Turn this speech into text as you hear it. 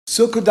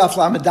Sukkot Daf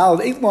Lamed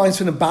Daled, 8 lines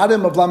from the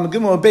bottom of Lamed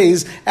Gimel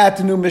Beis at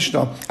the new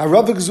Mishnah.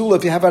 Arava Gezula,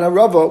 if you have an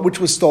Arava which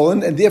was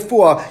stolen, and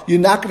therefore you're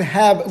not going to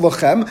have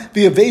Lachem,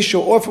 via Vesha,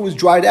 or if it was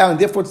dried out, and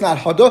therefore it's not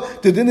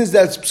Hada, the din is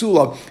that it's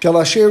Psula.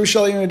 Shalasher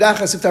Rishal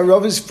Yonadachas, if the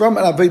Arava is from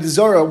an Avodah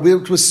Zarah,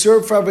 which was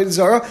served for Avodah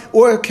Zarah,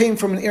 or it came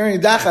from an area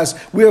Dachas,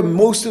 where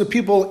most of the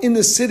people in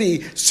the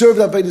city served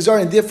Avodah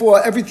Zarah, and therefore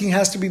everything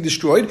has to be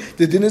destroyed,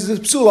 the din is the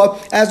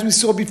Psula, as we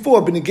saw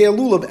before, B'negei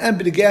Lulav and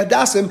B'negei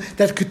Hadasim,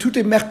 that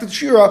Ketute Mechtat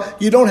Shira,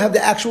 you don't have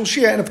the actual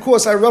share, and of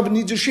course our Rava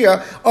needs a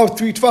share of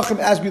 3 tvachim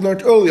as we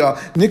learned earlier.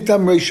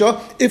 Niktam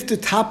Reisha, if the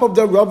top of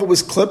the Rava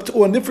was clipped,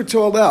 or Nifr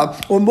Torah,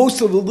 or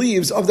most of the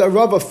leaves of the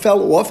Rava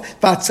fell off,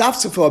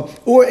 Vatzafsafa,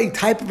 or a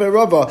type of a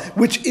Rava,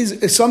 which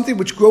is something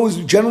which grows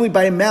generally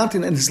by a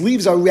mountain, and its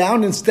leaves are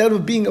round instead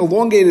of being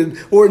elongated,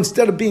 or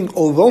instead of being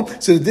oval,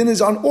 so the din is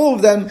on all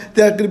of them,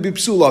 they're going to be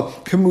Psula.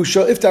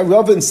 Kamusha, if that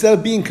Rava, instead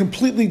of being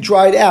completely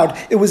dried out,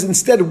 it was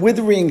instead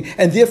withering,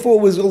 and therefore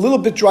it was a little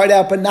bit dried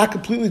out, but not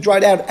completely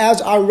dried out, as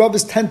our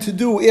Ravas tend to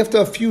do after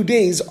a few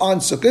days on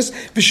Sukkot,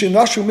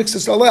 Vishinashu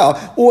mixes alel,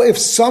 or if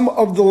some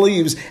of the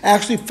leaves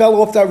actually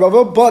fell off that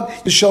Rava, but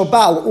the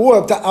Shalbal, or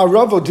if the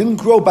Arava didn't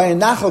grow by a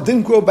nachal,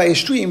 didn't grow by a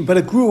stream, but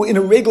it grew in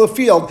a regular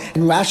field,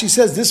 and Rashi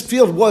says this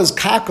field was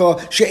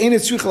Kaka,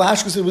 She'enet Tzricha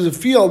Lashkas, it was a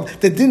field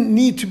that didn't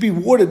need to be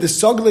watered, the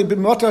Sagle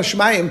B'mota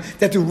Shmayim,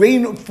 that the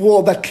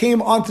rainfall that came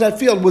onto that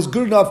field was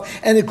good enough,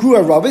 and it grew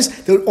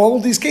Aravis, that all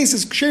of these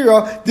cases,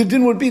 Kshira, the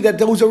din would be that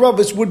those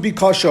Aravis would be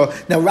Kasha.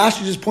 Now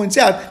Rashi just points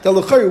out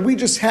that we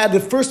just had the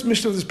first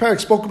Mishnah of this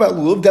parak spoke about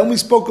Lulav, then we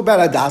spoke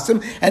about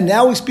Adasim, and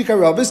now we speak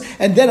Aravis,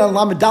 and then on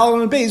Lamed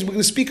Daled and Beis we're going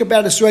to speak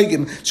about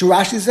Esregim. So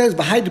Rashi says,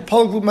 behind the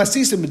Polaglu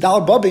Masisa,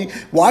 Medal Babi,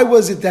 why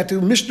was it that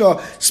the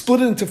Mishnah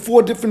split it into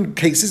 4 different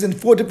cases and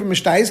 4 different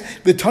Mishnahs?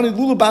 V'tani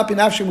Lulav Bapi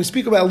Nafshe, we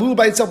speak about Lulav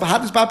by itself,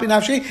 Hadis Bapi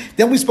Nafshe,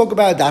 then we spoke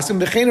about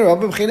Adasim, V'chein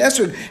Arav, V'chein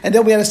Esreg, and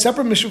then we had a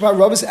separate Mishnah for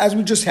Aravis as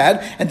we just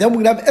had, and then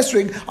we're going to have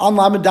Esreg on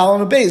Lamed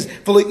Daled and Beis.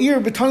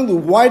 V'le'ir V'tani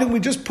Lulav, why didn't we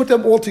just put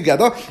them all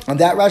together? And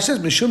that Rashi says,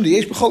 Mishum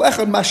Diyesh B'chol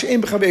Echad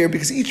Masha'im B'chaver,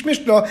 because each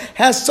Mishnah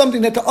has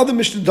something that the other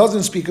Mishnah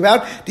doesn't speak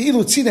about. The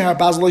Ilu Tzina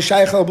Harbazal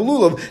Shayach El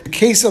Belulav. The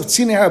case of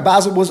Tzina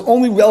Harbazal was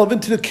only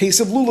relevant to the case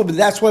of Lulav, and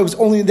that's why it was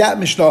only in that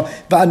Mishnah.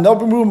 And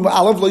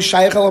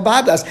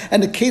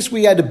the case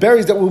where you had the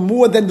berries that were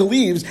more than the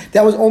leaves,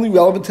 that was only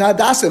relevant to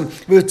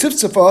Hadassim. With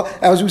Tifsafa,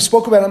 as we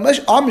spoke about, our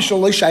Mishnah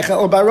Shayach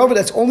El Barava,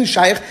 that's only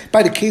Shayach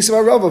by the case of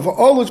Arava. For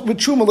all with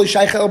Truma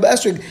Shayach El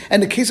Esrig,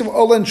 and the case of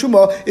Ola and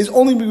Truma is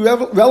only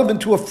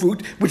relevant to a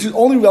fruit, which is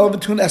only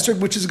relevant to an Esrig,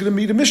 which is going to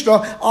be the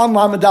Mishnah on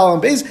Lamed Daled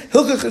and Beis.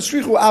 Hilchach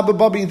Esrichu Abba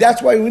Babi.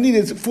 That's why we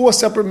needed 4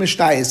 separate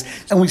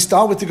Mishnayos. And we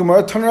start with the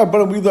Gemara Tanur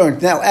but we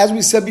learned. Now, as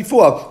we said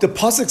before, the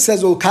pasuk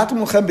says Ol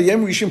Katam Lachem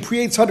B'Yem Rishon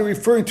Priyetz Hada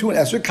referring to an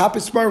Esrog,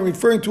 Kapis Mar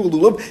referring to a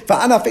Lulav,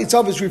 Va'anaf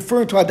Eitzav is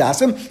referring to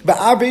Hadasim,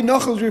 Va'arvei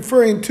Nachal is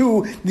referring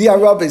to the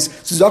Aravis.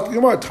 So Zok the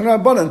Gemara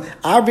Tanur Banan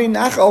Arvei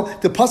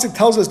Nachal. The pasuk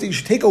tells us that you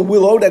should take a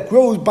willow that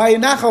grows by a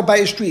Nachal, by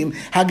a stream.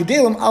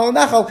 Hagdelim Al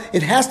Nachal.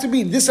 It has to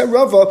be this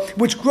Arava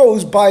which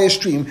grows by a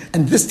stream,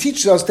 and this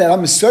teaches us that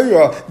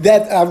Amisura,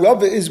 that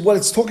Arava is what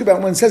it's talking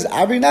about when it says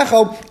Arvei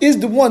Nachal is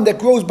the one that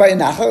grows by a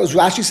Nachal. As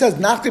Rashi says,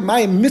 Nachte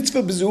Mayim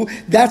Mitzvah Bezu.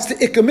 That's the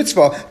Ikka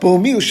Mitzvah.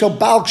 Bo'omiu shall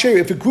Baal Ksheri.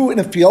 If it grew in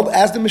a field,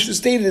 as the Mishnah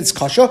stated, it's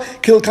Kasha.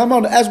 Kil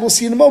Kamon, as we'll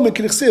see in a moment,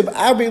 K'nichsiv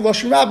Arvei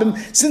Lashon Rabbim.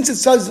 Since it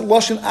says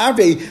Lashon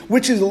Arvei,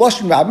 which is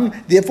Lashon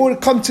Rabbim, therefore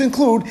it comes to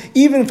include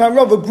even if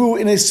Arava grew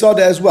in a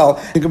Sada as well.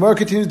 The Gemara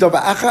continues,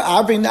 Davacha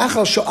Arvei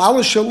Nachal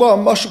Sha'ala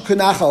Shalom Mashal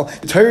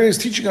Kanachal. The Torah is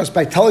teaching us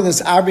by telling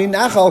us Arvei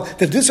Nachal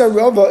that this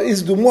Arava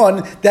is the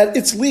one that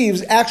its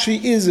leaves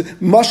actually is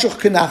Mashal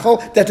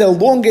Kanachal, that they're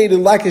elongated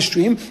like a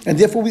stream, and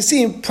therefore we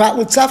see in Prat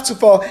with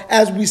Tzafzafa,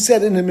 as we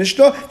said in the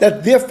Mishnah,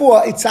 that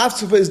therefore a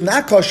Tzafzafa is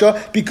not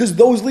kosher because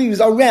those leaves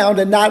are round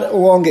and not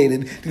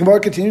elongated. The Gemara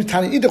continues,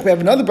 Tani Idach, we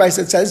have another brayso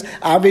that says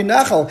Arvei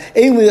Nachal,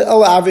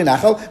 Arvei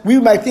Nachal. We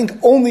might think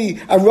only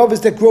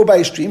Aravas that grow by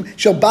a stream,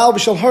 shall Baal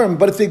v'shal Harim,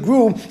 but if they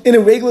grew in a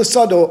regular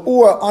sado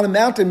or on a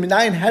mountain,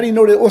 Minayin, how do you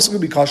know they're also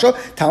going to be kosher?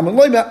 Talmud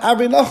Loima,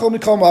 Arvei Nachal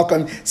Mikol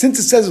Malkan. Since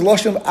it says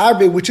Lashon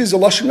Arvei, which is a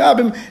Lashon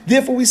Rabbim,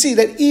 therefore we see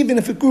that even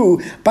if it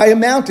grew by a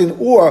mountain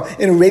or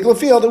in a regular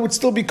field, it would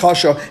still be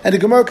kosher. And the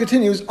Gemara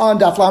continues on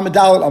Daf Lamed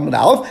Daled Amud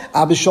Aleph.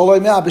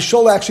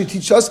 Abishola actually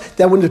teaches us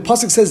that when the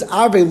pasuk says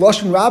Arvei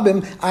Lashon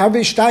Rabbim,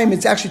 Arvei Shtaim,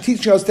 it's actually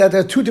teaching us that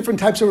there are 2 different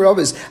types of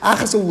Aravas.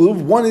 Achas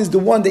Lulav, one is the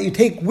one that you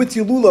take with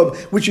your Lulav,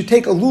 which you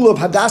take a Lulav,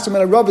 Hadasim,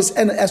 and Aravis,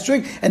 and an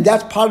Esrig, and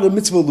that's part of the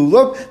mitzvah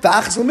Lulav. The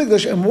Achas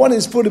Mikdash, and one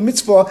is for the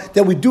mitzvah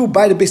that we do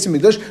by the Beis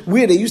Hamikdash,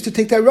 where they used to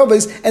take the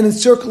Aravas and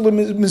encircle the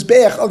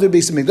Mizbeach of the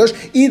Beis Hamikdash.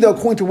 Either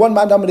according to one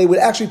Madam, they would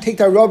actually take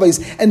the Aravas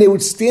and they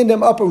would stand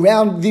them up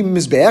around the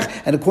Mizbeach,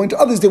 and according to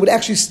others, they would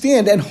actually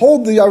stand and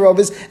hold the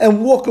Aravas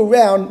and walk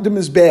around the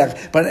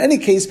Mizbeach. But in any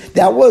case,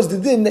 that was the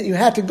din that you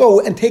had to go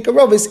and take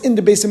Aravas in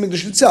the Beis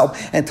Hamikdash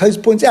itself. And Tais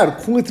points out,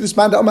 according to this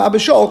Madam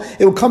Abishol,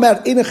 it will come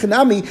out in a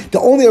Chanami, the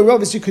only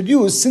Aravas you could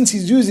use, since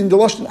he's using the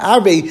Lashon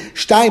Arvei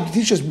Shtaim to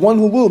teach us one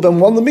Lulav and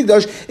one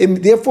Lamigdash,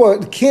 and therefore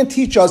it can't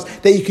teach us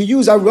that you could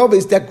use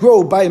Aravas that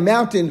grow by a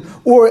mountain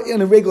or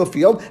in a regular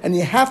field. and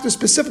you have to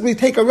specifically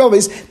take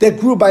Aravis that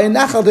grew by a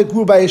nachal, that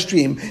grew by a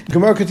stream. The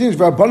Gemara continues,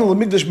 according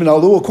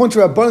to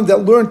Rabbanan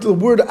that learned the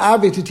word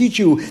Ave to teach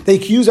you, they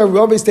can use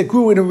Aravis that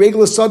grew in a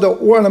regular sada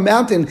or on a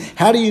mountain.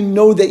 How do you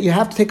know that you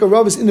have to take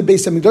Aravis in the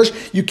Beis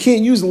HaMikdash? You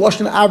can't use the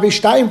Lashon Ave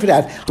Shtayim for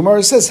that.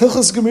 Gemara says,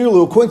 Hilchas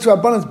Gemirlu, according to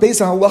Rabbanan,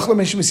 based on Halach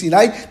L'Meshim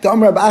Sinai, the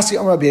Amar Rab Asi,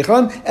 Amar Rab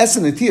Yechon,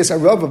 Esen Etias,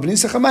 Arava,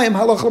 V'Nisa Chamayim,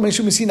 Halach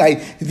L'Meshim Sinai.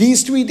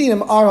 These three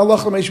dinim are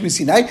Halach L'Meshim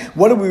Sinai.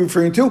 What are we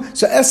referring to?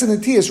 So Esen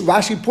Etias,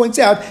 Rashi points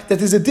out that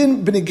there's a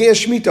din b'negei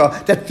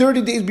Shemitah, that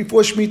 30 days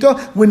before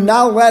Shemitah, we're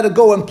not allowed to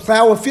go and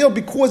plow a field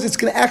because it's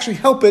going to actually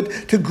help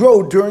it to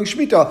grow during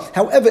Shemitah.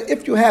 However,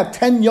 if you have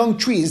 10 young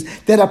trees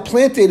that are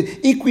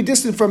planted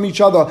equidistant from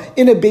each other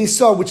in a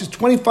Beisah, which is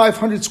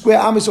 2,500 square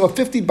amas or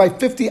 50 by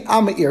 50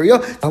 amma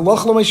area,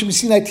 Allah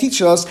Sinai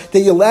teaches us that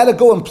you're allowed to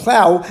go and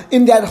plow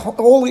in that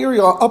whole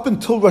area up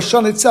until Rosh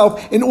Hashanah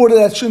itself in order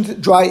that it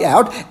shouldn't dry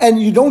out.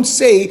 And you don't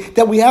say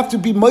that we have to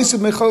be Moshe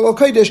Mechal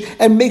Kodesh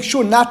and make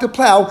sure not to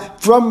plow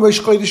from Rosh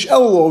Chodesh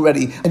Elul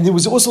already. And there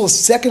was also a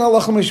second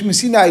halacha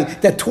Sinai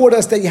that taught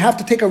us that you have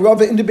to take a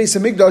rava in the Beis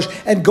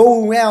HaMikdash and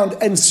go around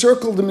and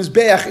circle the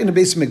Mizbeach in the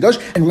Beis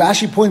HaMikdash. And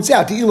Rashi points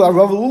out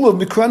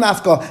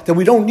that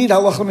we don't need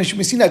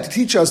halacha Sinai to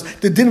teach us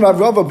the din of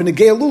rava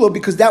b'negei lulav,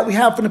 because that we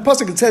have from the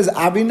pasuk. It says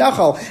Abi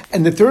Nachal.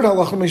 And the third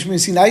halacha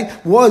Sinai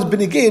was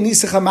b'negei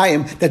Nisach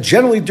HaMayim, that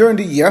generally during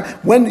the year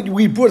when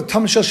we brought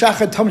Tam Shel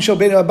Shachar, Tam Shel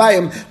Bein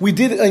Abayim, we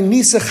did a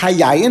Nisach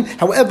Hayayin.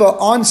 However,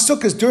 on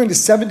Sukkot, during the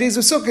 7 days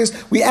of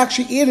Sukkot, we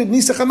actually added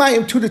Nisach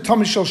HaMayim to the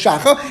Tam Shel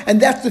Shachar,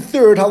 and that's the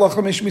third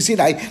halacha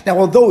Sinai. Now,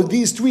 although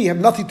these three have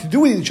nothing to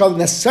do with each other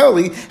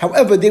necessarily,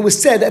 however, they were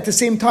said at the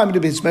same time in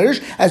the Beis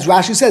Medrash, as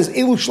Rashi says,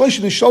 Elu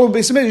Shloshim Shalom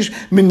Beis Medrash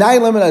Minay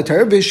Leman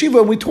Atar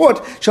V'Shiva, and we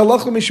taught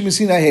Shalach L'Mishim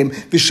Sinai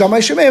V'Shamai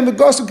Shemeim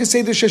V'Gosam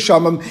Keseder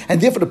Sheshamim,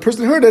 and therefore the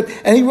person heard it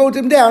and he wrote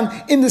them down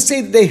in the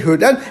state that they heard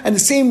that, and the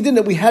same din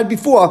that we had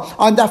before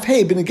on Daf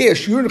Hey B'Negei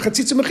Shur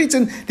Chatzitza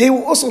Mechitzin, they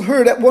were also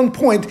heard at one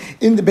point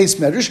in the Beis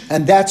Medrash,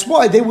 and that's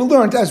why they were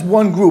learned as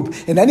one group.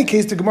 In any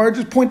case, the Gemara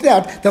just pointed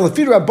out that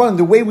Lefid Rabbanan,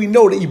 the way we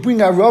know that you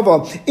bring our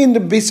rava in the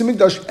Beis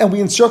HaMikdash and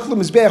we encircle the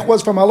Mizbeach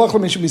was from Halach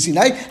L'Mishim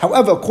Sinai.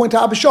 However, according to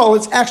Abishal,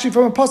 it's actually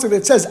from a pasuk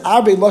that says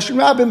Arbe Lashon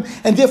Rabim,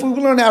 and therefore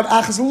we learn out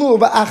Achas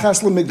L'Lulav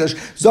Achas L'Mikdash.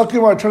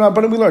 Zakir Turn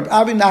Rabbanan, we learned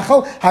Arbe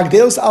Nachal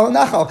Hagdelos Al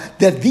Nachal,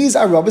 that these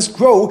Arabas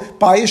grow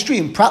by a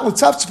stream. Prat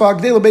L'Tzavtzva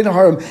Hagdela Bein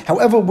Harim.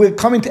 However, we're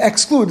coming to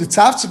exclude the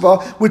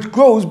Tzavtzva, which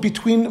grows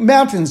between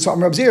mountains. So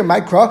Rab Zera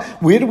Mikra,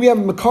 where do we have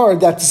a Makar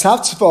that the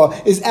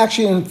Tzavtzva is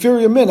actually an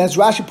inferior min? As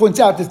Rashi points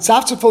out, the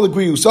Tzavtzva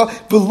L'Griyusa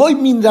V'Loi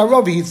Min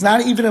Daravi. It's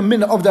not even a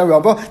min of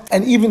Darabah.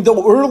 And even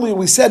though earlier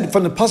we said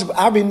from the pasuk of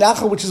Arbe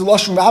Nachal, which is a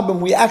Lashon Rabbim,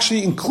 we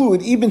actually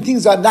include even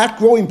things that are not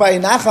growing by a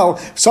Nachal,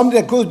 something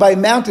that grows by a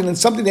mountain and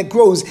something that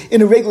grows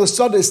in a regular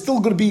sada is still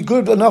going to be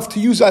good enough to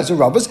use as a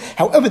Rabbas.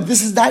 However,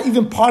 this is not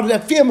even part of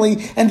that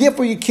family, and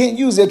therefore you can't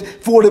use it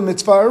for the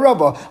mitzvah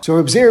Rabbah. So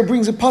Reb Zera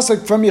brings a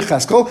pasuk from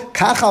Yecheskel,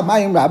 Kachal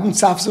Mayim Rabbim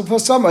Tzafzuf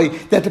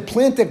Hasamai, that the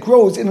plant that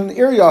grows in an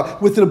area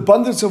with an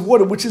abundance of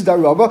water, which is the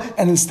Rabbah,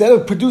 and instead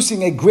of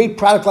producing a great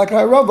product like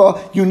a Rabbah,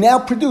 you now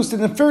produce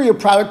an inferior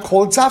product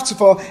called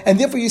Tzaftzfa, and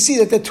therefore you see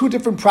that they're two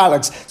different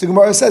products. The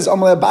Gemara says,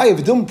 maybe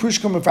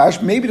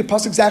the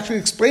pasuk is actually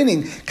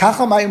explaining,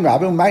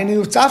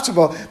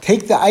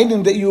 take the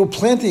item that you were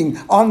planting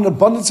on an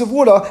abundance of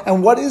water,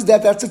 and what is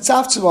that? That's a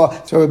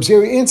Tzaftzfa. So Reb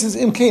Zera answers,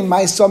 Imkain,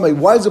 my samai.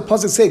 Why does the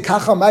pasuk say,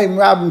 Kachamayim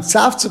Rabim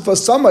Tzaftzfa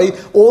samai?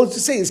 All to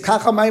say is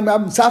Kachamayim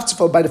Rabim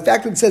Tzaftzfa. By the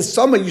fact that it says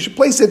samai, you should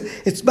place it.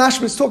 It's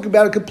mashma, it's talking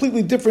about a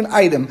completely different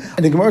item.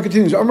 And the Gemara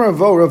continues,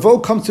 Ravo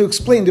comes to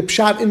explain the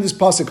pshat in this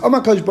pasuk.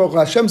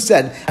 Hashem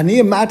said,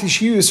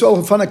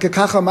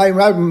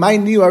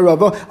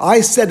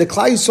 I said the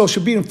Klal Yisrael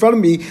should be in front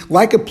of me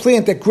like a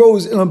plant that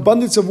grows in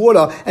abundance of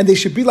water, and they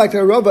should be like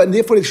the Rava, and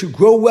therefore they should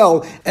grow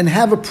well and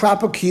have a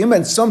proper kiyum.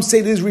 And some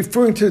say this is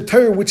referring to the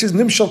Torah, which is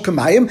Nimshal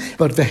Kamayim,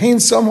 but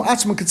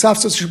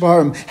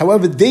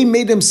however, they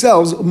made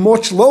themselves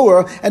much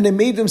lower, and they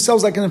made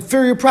themselves like an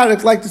inferior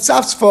product, like the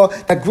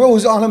tzaftzfa that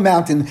grows on a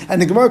mountain.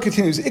 And the Gemara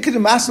continues, that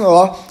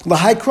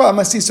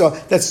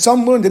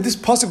some learned that this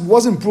pasuk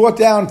wasn't brought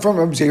down from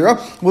Reb Zera,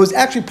 was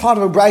actually part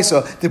of a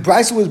brisa. The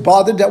brisa was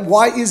bothered that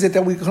why is it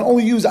that we can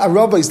only use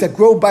aravas that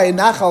grow by a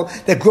nachal,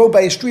 that grow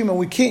by a stream, and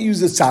we can't use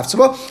the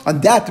tzaftzva?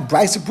 On that, the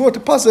brisa brought the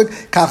pasuk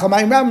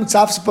kachamayim rabim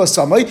tzaftzva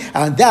samay.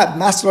 And that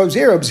Master Reb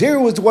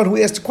Zera was the one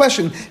who asked the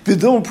question.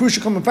 V'dilum prusha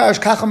kamim farish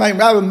kachamayim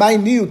rabim my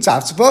niu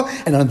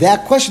tzaftzva. And on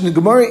that question, the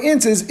Gemara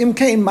answers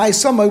imkain my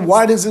samay.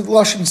 Why does it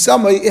lashon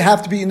samay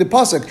have to be in the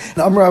pasuk? And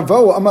Amar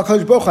Ravo Amar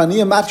Kodesh Baruch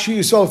Hu matchi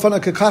yisol fana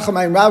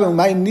kachamayim rabim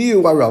my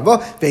niu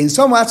arava vein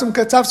some atzam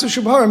katzavtzu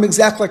shabharim,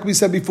 exactly like we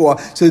said before.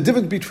 So the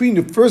difference between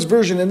the first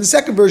version and the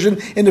second version,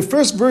 in the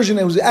first version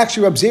it was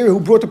actually Reb Zera who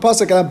brought the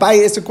pasuk, and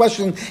Abaye asked a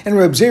question and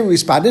Reb Zera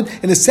responded.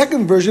 In the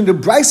second version, the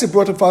brisa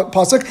brought the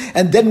pasuk,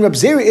 and then Reb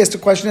Zera asked a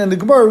question and the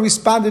Gemara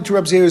responded to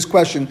Reb Zera's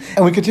question.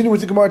 And we continue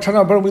with the Gemara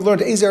Tanah, but we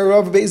learned Ezer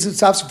Arava Be'ezer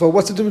Tzavtzva.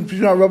 What's the difference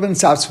between Arava and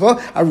Tzavtzva?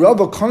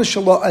 Arava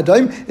Konashala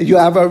Adaim, you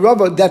have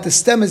Arava that the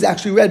stem is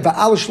actually red,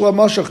 Va'al Shala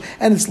Mashach,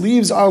 and its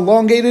leaves are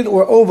elongated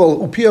or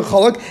oval, upia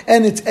cholak,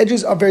 and its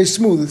edges are very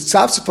smooth.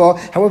 Safsafa,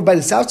 however, by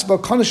the Safsafa,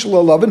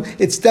 kanashal lovin,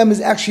 its stem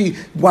is actually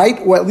white,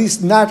 or at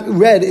least not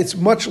red, it's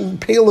much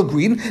paler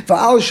green.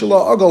 Va'al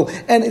shala ugel,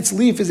 and its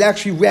leaf is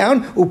actually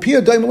round,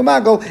 upia daim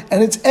lamagal,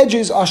 and its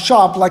edges are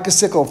sharp like a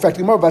sickle. In fact,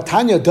 we learned in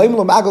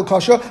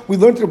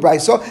the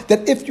Brisa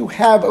that if you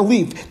have a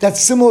leaf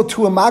that's similar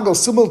to a magal,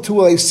 similar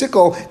to a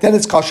sickle, then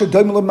it's kasha,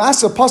 daim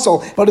lamasa,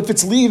 puzzle. But if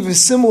its leaf is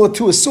similar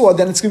to a sword,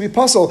 then it's going to be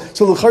puzzle.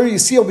 So the you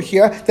see over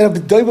here that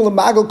if daim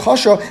lamagal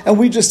kasha, and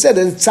we just said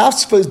that it's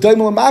safsfa is daim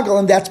lamagal,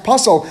 and that's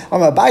puzzle.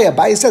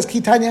 Abaya says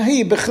kitanya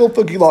hi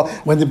bechilfa gila.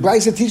 When the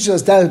Brisa teaches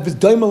us that if it's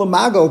daim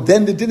lamagal,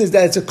 then the din is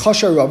that it's a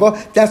kasha rava.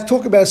 That's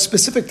talking about a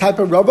specific type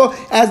of rava.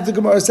 As the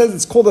Gemara says,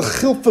 it's called a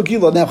chilfa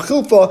gila. Now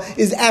chilfa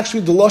is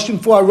actually the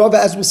lashon for a rava,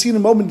 as we'll see in a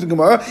moment in the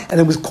Gemara, and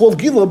it was called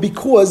gila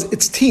because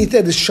its teeth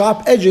and the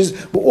sharp edges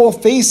were all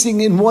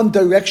facing in one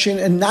direction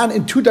and not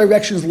in two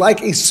directions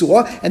like a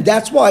saw, and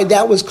that's why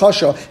that was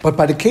kasha. But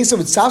by the case of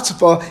its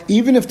safsafa,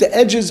 even if the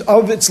edges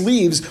of its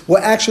leaves were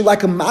actually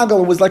like a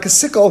magal, was like a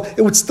sickle,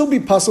 it would still be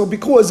possible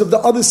because of the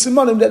other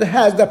simonim that it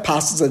has that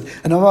passes it.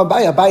 And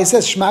Abai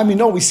says, Shema mi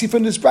no, we see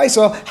from this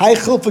brisa, Hai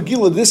chilfa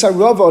gila, this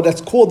arava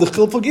that's called the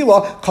chilfa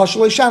gila, kasha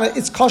leishana,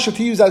 it's kasha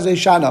to use as a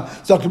shana.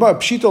 So Gemara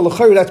pshito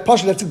lechayr, that's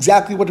pasha, that's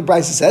exactly what the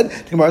brisa said.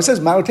 The Gemara says,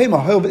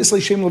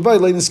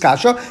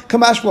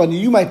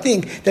 you might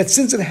think that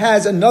since it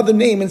has another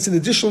name, it's an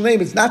additional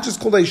name, it's not just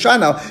called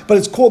Aishana, but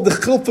it's called the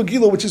Chilfa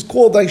Gila, which is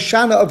called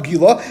Aishana of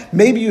Gila.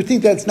 Maybe you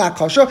think that it's not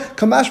kasha.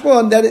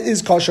 Kamashma, that it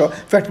is kasha. In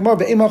fact,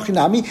 maybe Ein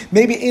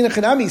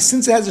Chinami,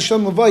 since it has a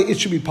Shem Levai, it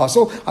should be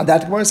puzzle. On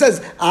that, the Gemara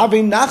says,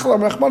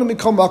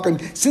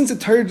 since the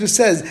Torah just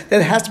says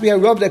that it has to be a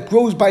rav that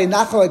grows by a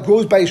nachal, that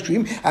grows by a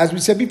stream, as we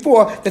said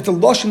before, that the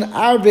Lashon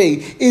Arve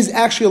is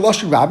actually a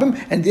Lashon Rabbim,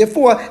 and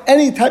therefore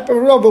any type of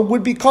rava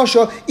would be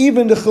kasha,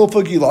 even the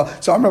chilfa gila.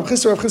 So Rav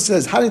Chisda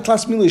says,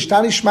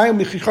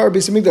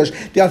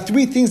 there are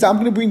three things that I'm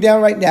going to bring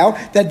down right now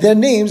that their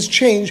names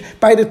change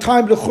by the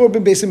time of the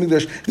Churban Beis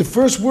HaMikdash. The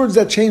first words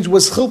that changed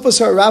was chilfa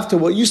saravta.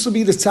 What used to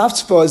be the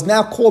tzaftzfa is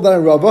now called a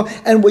rava,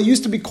 and what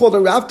used to be called a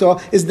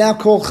ravta is now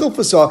called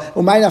chilfa sa.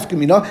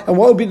 And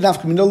what would be the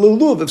nafkamina?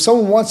 Lulav. If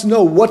someone wants to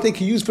know what they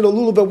can use for the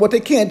lulav and what they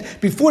can't,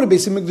 before the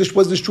Beis HaMikdash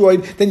was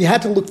destroyed, then you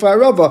had to look for a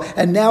rava.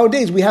 And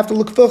nowadays we have to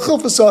look for a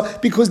chilfa sa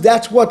because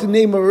that's what the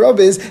name of a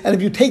rava is. And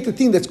if you take the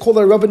thing that's called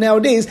a rava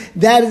nowadays,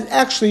 that is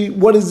actually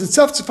what is the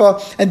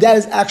tzaftzfa, and that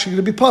is actually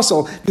going to be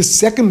puzzle. The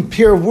second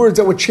pair of words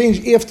that were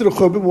changed after the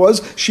Churban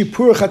was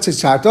shipur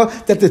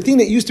chatzisarta, that the thing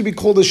that used to be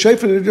called the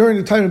shofar during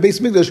the time of Beis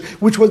Mikdash,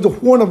 which was the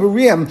horn of a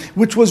ram,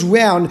 which was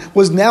round,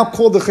 was now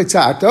called the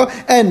chatzarta,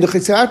 and the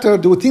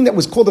chatzarta, the thing that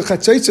was called the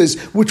chatzitzis,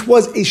 which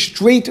was a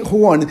straight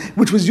horn,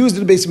 which was used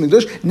in the Beis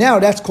Mikdash, now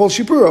that's called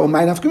shipur.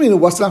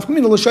 What's the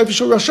nafkamina? L'shofar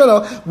shel Rosh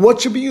Hashanah.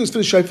 What should be used for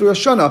the shofar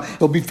Rosh Hashanah?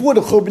 But before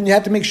the Churban, you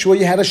had to make sure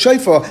you had a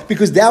shofar,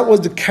 because that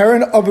was the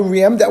karen of a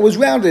ram that was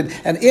rounded.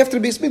 And after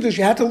the Beis Mikdash,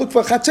 you had to look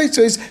for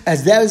chatzitzis,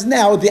 as that is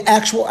now the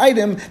actual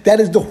item that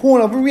is the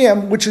horn of a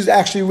ram, which is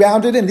actually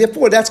rounded, and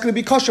therefore that's going to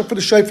be kosher for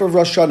the shofar of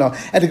Rosh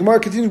Hashanah. And the Gemara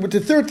continues with the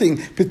third thing: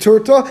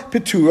 peturta,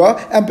 petura,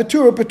 and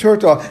petura,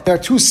 peturta. There are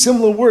two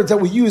similar words that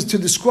were used to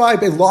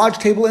describe a large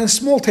table and a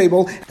small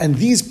table, and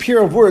these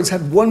pair of words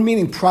had one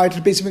meaning prior to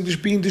the Beis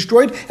Mikdash being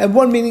destroyed, and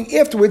one meaning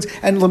afterwards.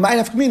 And l'may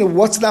nafkamina,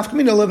 what's the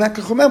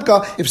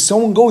nafkamina? If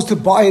someone goes to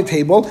buy a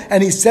table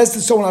and he says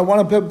to someone, "I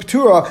want a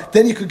petura,"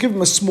 then you could give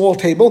him a small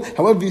table.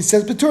 However, if he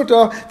says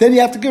peturta, then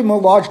you have to give him a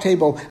large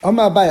table.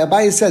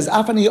 Abai says,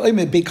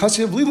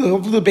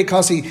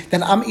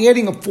 then I'm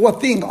adding a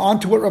fourth thing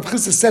onto what Rav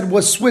Chisda said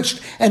was switched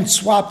and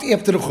swapped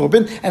after the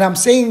Churban, and I'm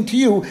saying to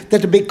you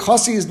that the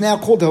Beikasi is now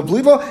called the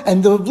Havliva,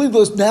 and the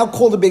Havliva is now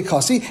called the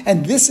Beikasi,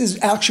 and this is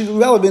actually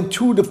relevant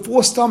to the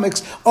four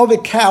stomachs of a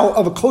cow,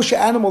 of a kosher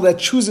animal that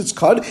chews its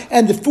cud,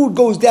 and the food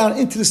goes down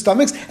into the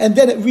stomachs, and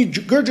then it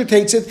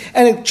regurgitates it,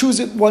 and it chews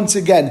it once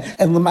again.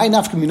 And l'may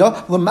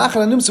nafkamina,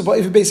 l'machar animsa,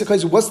 if it basically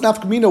what's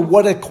nafkamina,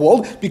 what it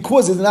called,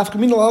 because it's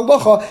nafkamina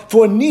halacha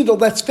for a needle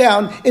that's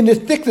found in the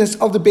thickness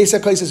of the Beis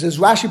HaKoshes. As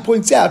Rashi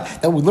points out,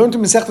 that we learned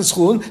in Masechtas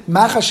Chulin,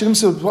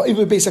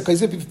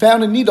 if you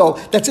found a needle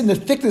that's in the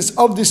thickness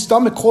of the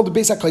stomach called the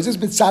Beis HaKoshes,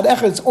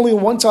 it's only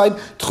on one side,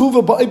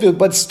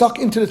 but stuck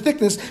into the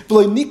thickness,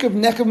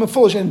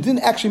 and didn't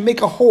actually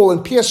make a hole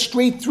and pierce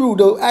straight through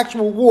the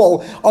actual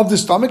wall of the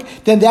stomach,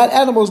 then that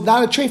animal is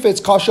not a treifa,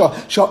 it's kasha.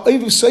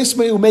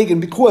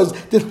 Because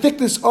the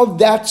thickness of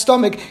that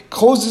stomach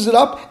closes it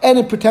up and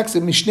it protects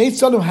it.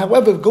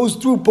 However, it goes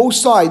through both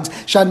sides.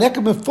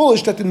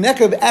 Foolish that the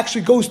nekev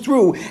actually goes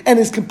through and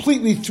is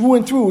completely through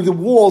and through the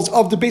walls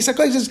of the Beis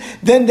HaKoshes,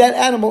 then that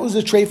animal is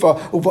a treifa.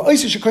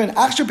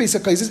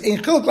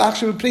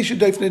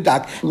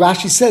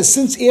 Rashi says,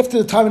 since after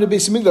the time of the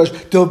Beis HaMikdash,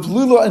 the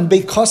Vlula and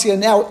Beit Kasi are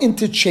now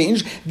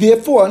interchanged,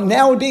 therefore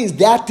nowadays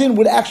that din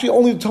would actually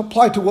only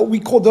apply to what we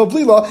call the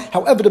Vlila.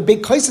 However, the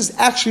Beit Kaisis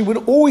actually would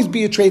always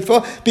be a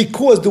treifa,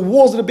 because the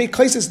walls of the Beit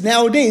Kaisis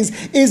nowadays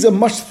is a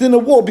much thinner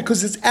wall,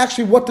 because it's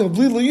actually what the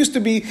Vlila used to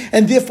be,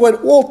 and therefore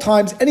at all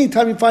times,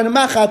 anytime you find a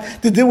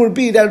machat, the din would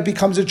be that it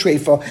becomes a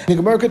treifa. The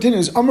Gemara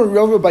continues, Amar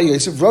Rav Rabbi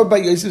Yosef. Rabbi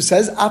Yosef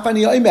says,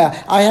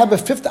 I have a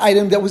fifth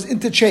item that was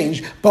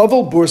interchanged.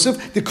 Bavel,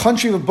 Borsif. The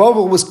country of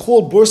Bavel was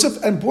called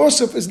Borsif, and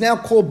Borsif is now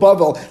called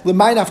Bavel.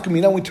 L'may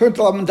nafkamina. We turn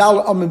to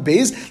Amandal Amen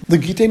Beis.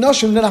 L'gitei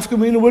nashim. The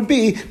nafkamina would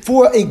be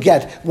for a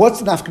get. What's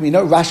the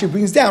nafkamina? Rashi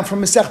brings down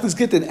from Masechtas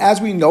Gittin. As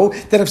we know,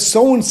 that if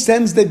someone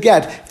sends the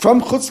get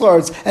from Chutz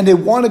La'aretz and they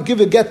want to give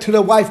a get to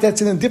their wife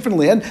that's in a different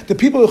land, the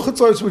people of Chutz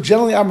La'aretz were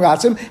generally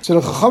Amratzim. So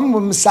the Chachamim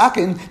were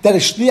misakin that a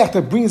shliach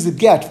that brings the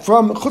get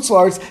from Chutz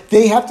La'aretz,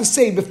 they have to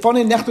say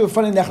b'fanei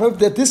nechtav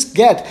that this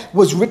get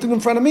was written in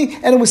front of me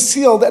and it was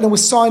sealed and it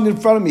was signed in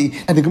front of me.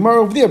 And the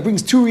Gemara over there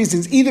brings two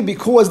reasons: either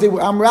because they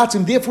were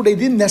Amratzim, therefore they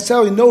didn't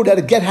necessarily know that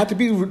a get had to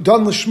be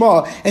done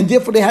l'shma, and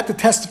therefore they had to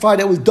testify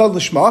that it was done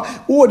l'shma,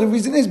 or the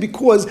reason is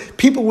because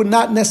people would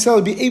not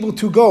necessarily be able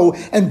to go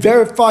and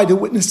verify the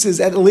witnesses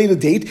at a later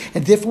date,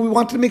 and therefore we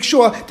wanted to make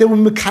sure that we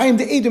mekayim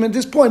the Edom at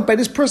this point by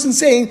this person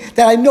saying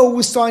that I know it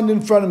was signed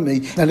in front of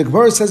me. And the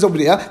Gemara says over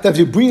there that if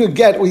you bring a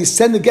get or you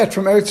send a get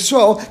from Eretz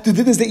Yisrael, the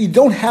din is that you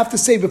don't have to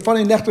say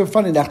b'fanei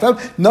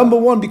nechtav. Number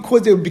one,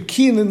 because they would be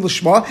keen in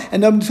l'shma,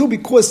 and number two,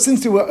 because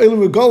since there were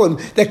Eilu Regalim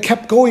that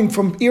kept going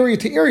from area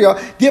to area,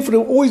 therefore there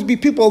would always be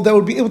people that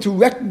would be able to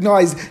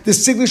recognize the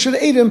signature of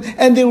Edom,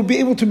 and they would be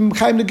able to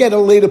mekayim the get at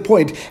a later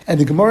point. And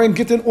the Gemara in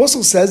Gittin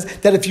also says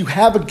that if you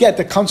have a get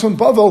that comes from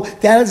Bavel,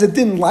 that is a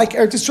din like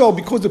Eretz Yisrael,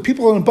 because the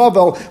people in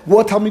Bavel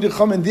were Talmidei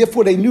Chacham, and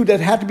therefore they knew that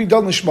it had to be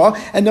done l'shma.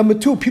 And number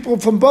two, people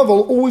from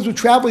Bavel always were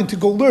traveling to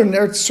go learn in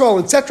Eretz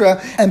Yisrael,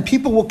 etc. And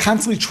people were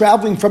constantly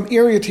traveling from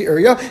area to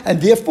area,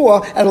 and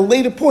therefore at a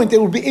later point they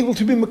would be able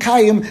to be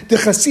Mekayim the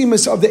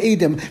Chasimus of the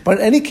Edom. But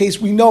in any case,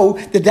 we know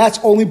that that's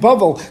only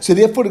Bavel. So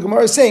therefore the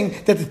Gemara is saying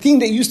that the thing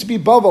that used to be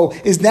Bavel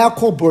is now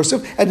called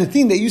Borsif, and the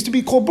thing that used to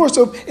be called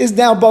Borsif is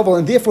now Bavel.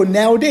 And therefore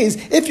nowadays,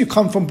 if you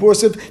come from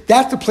Borsif,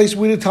 that's the place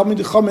where the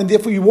Talmidei Chacham, and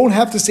therefore you won't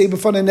have to say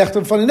b'fanei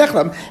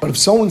nechtam. But if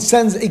someone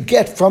sends a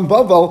get from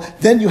Bavel,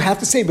 then you have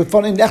to say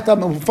b'fanei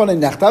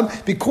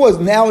nechtam, because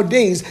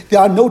nowadays there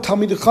are no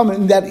Talmidei Chacham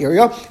in that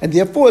area, and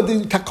therefore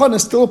the takana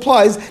still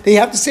applies. They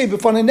have to say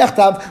b'fanei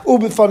nechtav or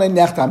b'fanei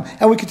nechtam.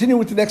 And we continue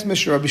with the next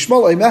Mishnah. Rabbi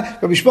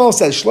Shmuel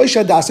says shlosh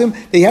adasim.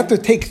 They have to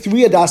take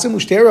 3 adasim,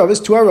 which 2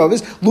 aravis,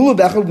 lulav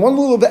echad, 1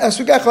 lulav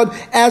esrog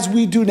echad, as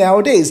we do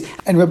nowadays.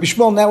 And Rabbi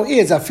Shmuel now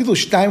is afilu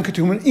shtayim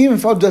ketumen. Even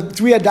if of the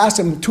 3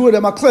 adasim, 2 of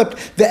them are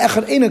clipped, the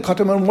echad ain't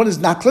ketumen, and 1 is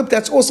not clipped.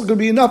 That's also going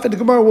to be enough. And the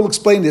Gemara will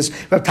explain this.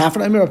 Rav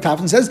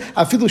Tafan says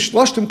afilu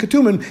shloshtem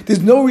ketumen.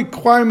 There's no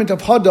requirement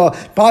of hada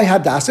by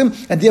hadasim,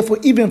 and therefore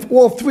even if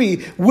all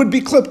 3 would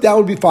be clipped, that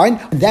would be fine.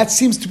 And that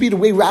seems to be the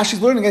way Rashi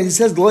is learning. As he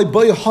says,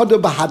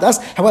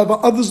 however,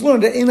 others learn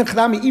that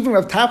even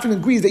Rav Tafan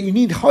agrees that you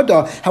need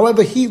hada.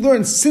 However, he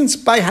learns since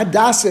by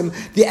hadasim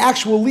the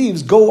actual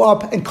leaves go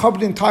up and cover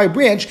the entire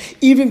branch,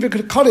 even if you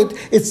could cut it,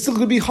 it's still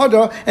going to be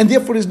hada, and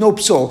therefore there's no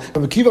psul.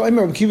 Rabbi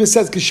Kiva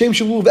says,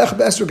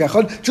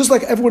 just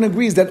like everyone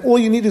agrees that all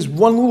you need is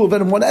 1 lulav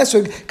and 1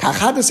 esrog,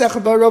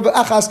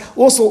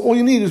 also all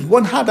you need is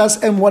 1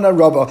 hadas and 1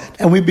 arava.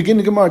 And we begin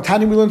the Gemara.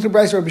 Tani, we learn to the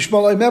Brayso. Rabbi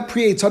Shmuel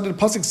pre the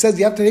pasuk says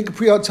you have to take a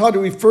pre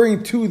tzad,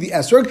 referring to the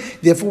esrog.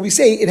 Therefore, we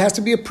say it has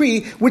to be a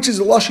pre, which is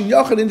a lashon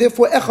yachad, and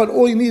therefore echad.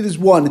 All you need is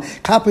 1.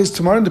 Kappa is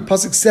tomorrow. The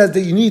pasuk says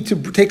that you need to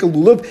take a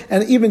lulav,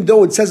 and even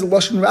though it says a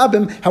lashon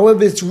rabim,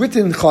 however, it's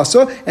written in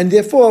chasa, and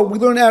therefore we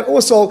learn out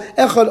also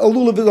echad. A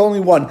lulav is only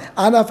 1.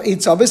 Anaf 8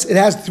 savis. It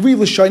has 3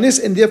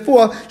 lashonis, and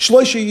therefore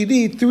shloisha you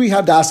need 3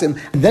 hadasim.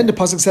 And then the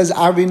pasuk says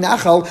arvi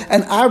nachal,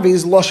 and arvi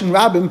is lashon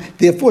rabim.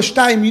 Therefore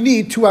shtayim you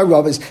need 2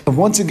 aravas. And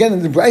once again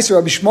in the Brayso,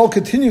 Rabbi Shmuel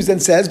continues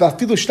and says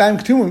vafilu shtayim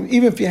ketumim.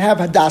 Even if you have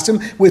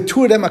hadasim where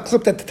 2 of them are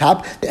clipped at the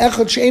top, the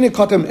echad she'ena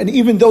katam, and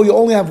even though you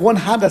only have 1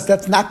 hadas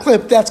that's not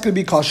clipped, that's going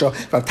to be kosher.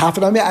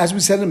 As we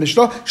said in the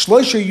Mishnah,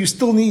 shloisha you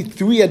still need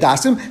 3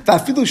 hadasim.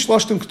 Vafilu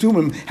shloshtem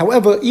ketumim.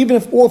 However, even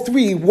if all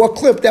 3 were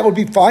clipped, that would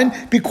be fine,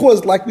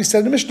 because like we said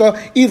in the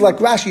Mishnah, either like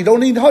Rashi, you don't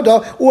need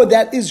hada, or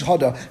that is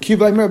hada.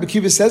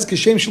 Kiva says,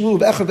 Kishem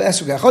shalulav echad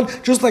ve'esrog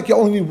echad, just like you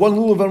only need 1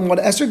 lulav and 1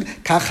 esrog,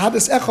 kach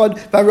hadas echad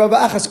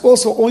v'arava achas,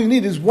 also all you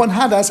need is 1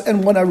 hadas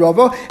and 1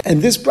 arava.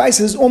 And this price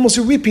is almost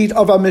a repeat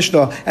of our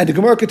Mishnah. And the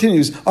Gemara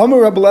continues,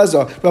 Amar Rabbi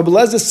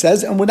Lezer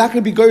says, and we're not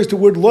going to be going to the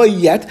word loy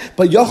yet,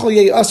 but yachol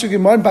yei asrog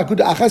iman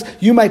b'akuda achas,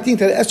 you might think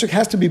that esrog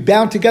has to be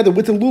bound together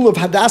with the lulav,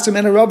 hadasim,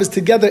 and aravas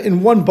together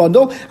in 1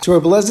 bundle. So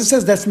Rabbi Lezer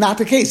says that's not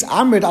the case.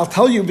 Amrit, I'll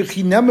tell you,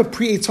 v'chinema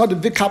pri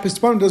eitzad v'kapis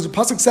tamarim. There's a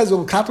pasuk says,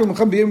 "V'kaper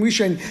mecham b'yem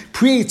rishon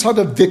pri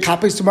eitzad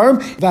v'kapis tamarim."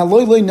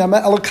 V'aloy loy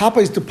nema el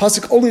kapis. The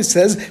pasuk only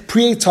says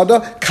pri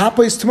eitzad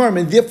kapis tamarim,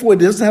 and therefore it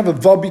doesn't have a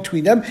vav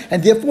between them,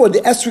 and therefore the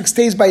esrog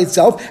stays by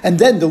itself, and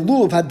then the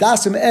lulav,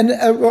 hadasim, and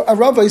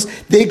aravas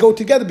they go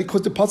together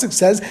because the pasuk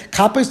says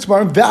kapis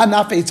tamarim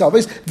ve'anaf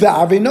eitzavis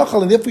ve'arvei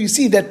nochal, and therefore you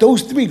see that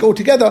those 3 go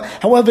together.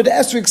 However, the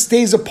esrog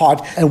stays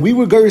apart, and we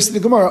were going to the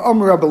Gemara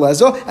Amar Rabbi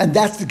Lezer, and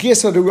that's the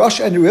case of the Rosh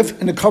and the Rif,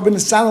 and the Karban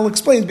Sanal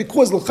explains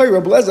because L'chai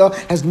Rabbi Lezer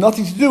has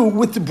nothing to do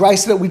with the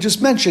Brayso that we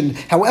just mentioned.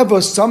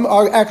 However, some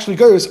are actually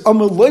goers.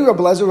 Amar Loi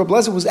Rabbi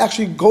Lezer was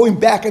actually going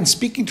back and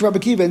speaking to Rabbi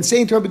Kiva and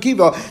saying to Rabbi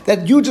Kiva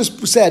that you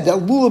just said that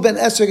lulav and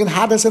esrog and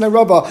hadas and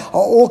arava are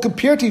all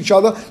compared to each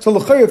other. So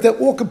l'chayr, if they're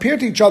all compared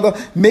to each other,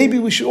 maybe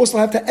we should also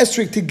have the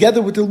esrog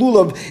together with the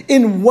lulav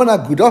in one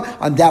aguda.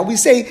 On that we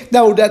say,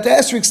 no, that the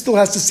esrog still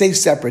has to stay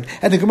separate.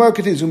 And the Gemara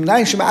continues,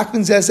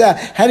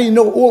 how do you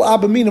know all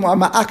Abba Minim are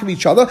ma'akim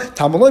each other?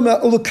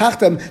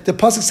 The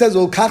pasuk says,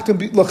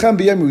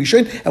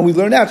 and we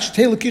learn out,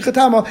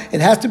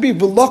 it has to be,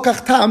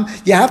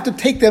 you have to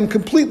take them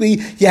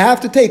completely, you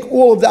have to take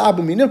all of the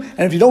Abba Minim,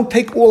 and if you don't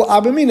take all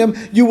Abba Minim,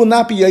 you will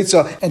not be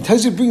Yaitza. And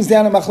Tosfos brings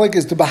down a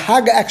machlekes. The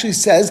Bahaga actually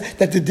says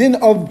that the din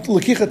of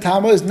L'kicha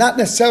Tama is not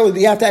necessarily that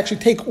you have to actually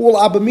take all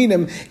Abba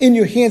Minim in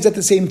your hands at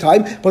the same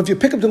time, but if you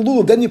pick up the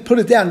lulav, then you put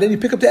it down, then you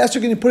pick up the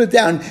esrog and you put it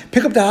down,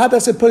 pick up the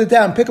hadas and put it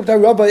down, pick up the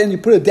rava and you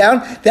put it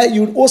down, that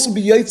you would also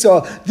be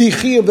Yaitza the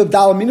chiyuv of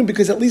Dal Minim,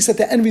 because at least at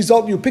the end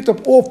result you picked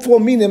up all 4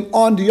 Minim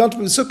on the Yom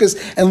Tov Sukkos,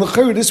 and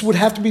l'chayr this would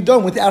have to be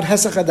done without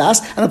Hesach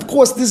Hadas, and of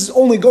course this is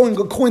only going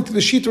according to the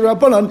Shita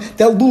Rabbanan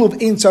that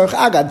lulav ain't tzarich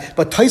agad.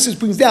 But Tosfos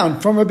brings down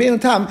from Rabbeinu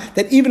Tam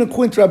that even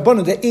according to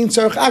Rabbanan that ain't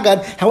tzarich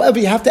agad. However,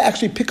 you have to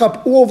actually pick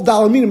up all of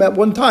Dal Minim at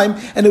one time,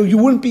 and you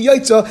wouldn't be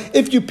Yaitza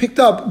if you picked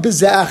up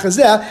B'zeh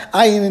Achazeh,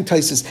 Ayin and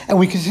Tosfos. And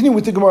we continue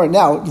with the Gemara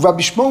now.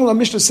 Rabbi Shmuel and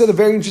Mishnah said a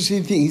very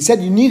interesting thing. He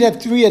said you need to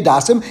have 3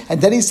 hadasim,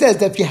 and then he says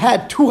that if you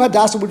had 2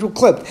 hadasim which were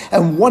clipped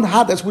and 1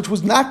 hadas which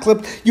was not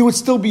clipped, you would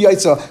still be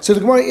Yaitza. So the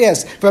Gemara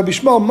asks, Rabbi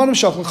Shmuel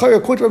Manashach,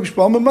 according to Rabbi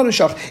Shmuel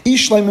Manashach,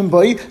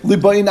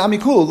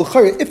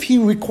 if he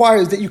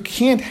requires that you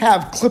can't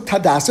have clipped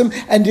hadasim,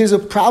 and there's a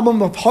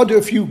problem of hadar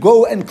if you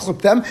go and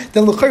clip them,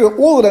 then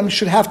all of them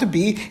should have to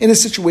be in a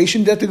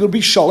situation that they're going to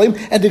be shalim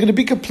and they're going to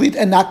be complete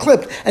and not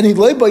clipped. And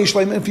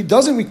if he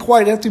doesn't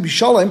require it have to be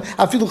shalim,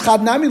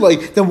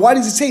 then why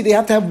does it say they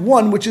have to have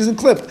 1 which isn't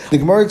clipped? The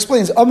Gemara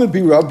explains,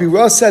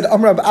 Bira said,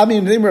 Rabbi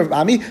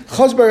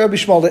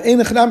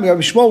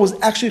Shmuel was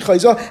actually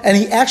chayza, and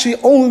he actually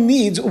only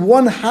needs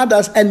 1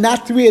 hadas and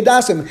not 3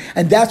 hadasim.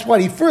 And that's why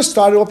he first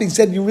started off, he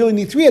said you really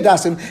need 3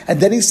 hadasim, and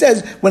then he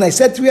says, when I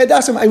said 3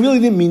 hadasim, I really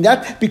didn't mean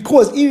that,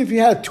 because even if you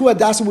had 2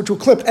 hadasim which were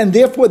clipped, and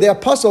therefore they're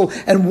puzzle,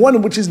 and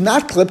 1 which is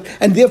not clipped,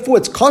 and therefore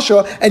it's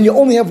kosher, and you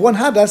only have 1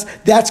 hadas,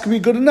 that's going to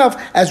be good enough.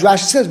 As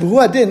Rashi says,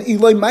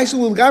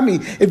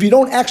 if you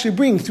don't actually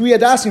bring 3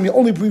 hadasim, you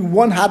only bring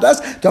 1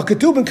 hadas,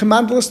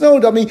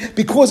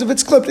 because if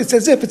it's clipped, it's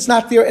as if it's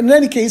not there in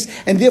any case,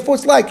 and therefore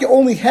it's like you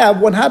only have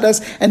 1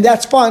 hadas, and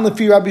that's fine if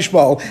you're Rabbi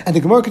Shmuel. And the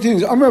Gemara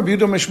continues, Rabbi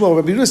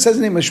Yehuda says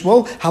the name of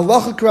Shmuel,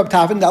 halacha k'Rab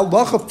Tafin, the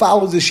halacha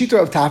follows the shita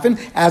of Tafin,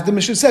 as the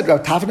Mishnah said,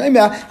 Rab Tafin,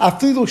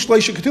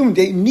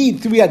 they need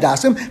 3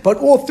 hadasim, but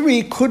all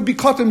 3 could be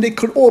katim, they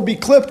could all be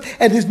clipped,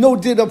 and there's no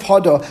din of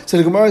hada. So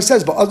the Gemara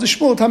says, but as the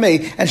Shmuel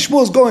tamei, and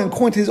Shmuel is going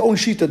according to his own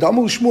shita. The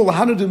Amul Shmuel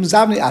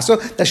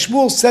that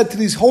Shmuel said to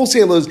these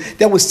wholesalers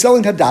that was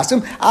selling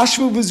hadasim,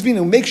 Ashvu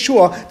v'zvinu, make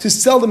sure to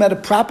sell them at a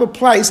proper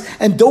price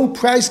and don't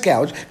price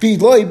gouge.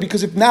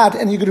 Because if not,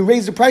 and you're going to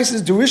raise the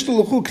prices, then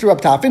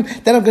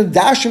I'm going to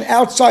dash in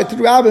outside to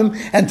the rabbim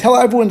and tell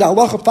everyone that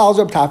halacha follows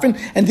Rab Tafin,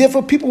 and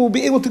therefore people will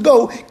be able to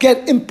go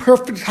get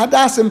imperfect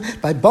hadasim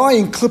by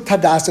buying clipped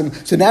hadasim.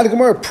 So now the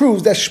Gemara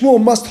proves that Shmuel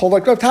must hold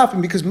like Rab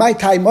Tafin, because my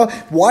timer,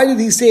 why did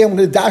he say I'm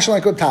going to dash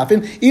like Rab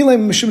Tafin?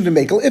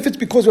 If it's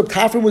because Rab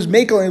Tafin was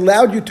makel and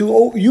allowed you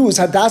to use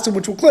hadasim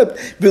which were clipped,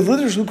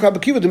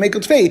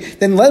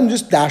 then let him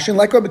just dash in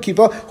like Rabbi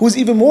Kiva, who's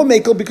even more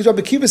makel, because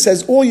Rabbi Kiva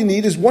says all you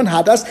need is 1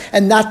 hadas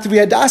and not 3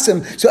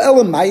 hadasim. So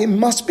Elamai, it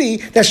must be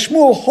that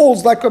Shmuel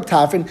holds like Rab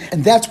Tafin,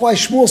 and that's why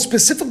Shmuel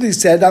specifically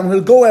said I'm going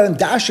to go out and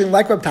dash in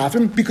like Rab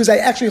Tafin, because I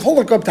actually hold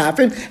like Rab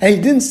Tafin, and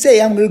he didn't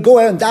say I'm going to go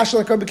out and dash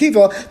like Rabbi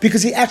Kiva,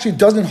 because he actually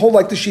doesn't hold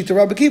like the Shita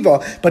Rabbi Kiva.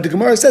 But the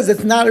Gemara says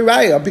it's not a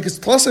raya, because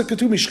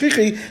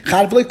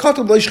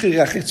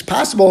it's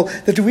possible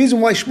that the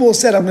reason why Shmuel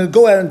said I'm going to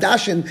go out and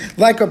dash in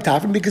like Rab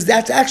Tafin, because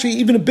that's actually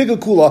even a bigger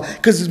kula,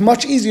 because it's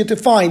much easier to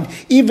find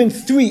even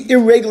 3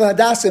 irregular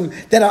hadasim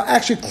that are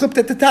actually clipped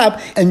at the top,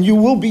 and you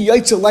will be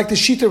yaitza like the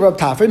Shita Rab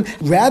Tafin,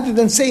 rather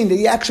than saying that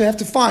you actually have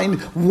to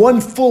find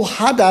 1 full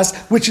hadas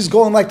which is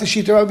going like the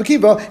Shita Rabbi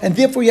Kiva, and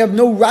therefore you have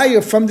no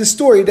raya from this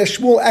story that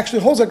Shmuel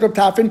actually holds like Rab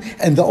Tafin.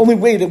 And the only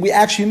way that we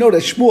actually know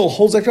that Shmuel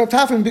holds like Rab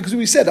Tafin, because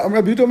we said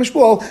Rabbi Yehuda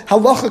Shmuel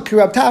halacha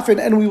k'Rab Tafin,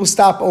 and we will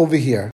stop over here.